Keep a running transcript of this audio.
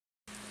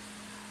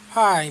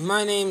Hi,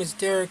 my name is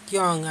Derek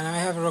Young, and I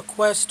have a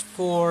request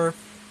for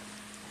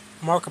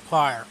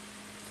Markiplier.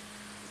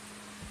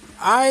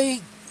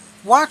 I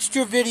watched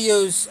your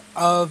videos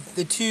of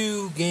the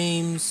two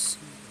games.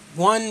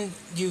 One,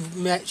 you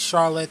met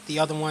Charlotte. The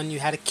other one, you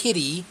had a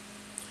kitty.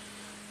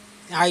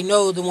 I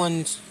know the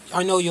ones.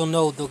 I know you'll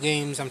know the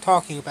games I'm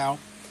talking about.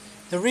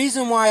 The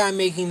reason why I'm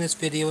making this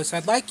video is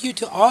I'd like you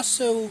to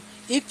also,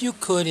 if you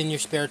could in your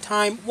spare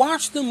time,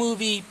 watch the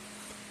movie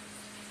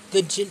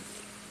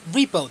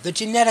Repo, the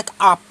Genetic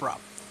Opera.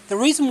 The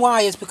reason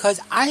why is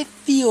because I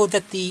feel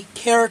that the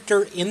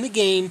character in the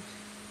game,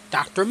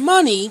 Dr.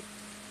 Money,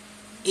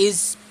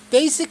 is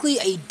basically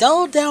a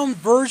dulled down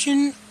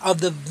version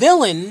of the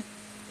villain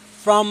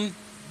from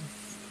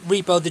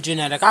Repo, the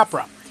Genetic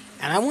Opera.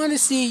 And I want to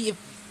see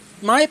if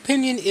my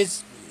opinion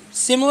is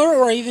similar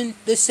or even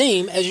the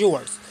same as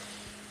yours.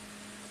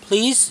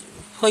 Please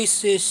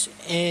place this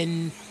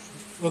in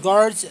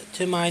regards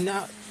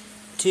to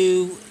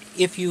to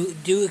if you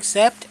do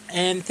accept,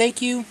 and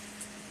thank you.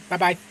 Bye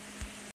bye.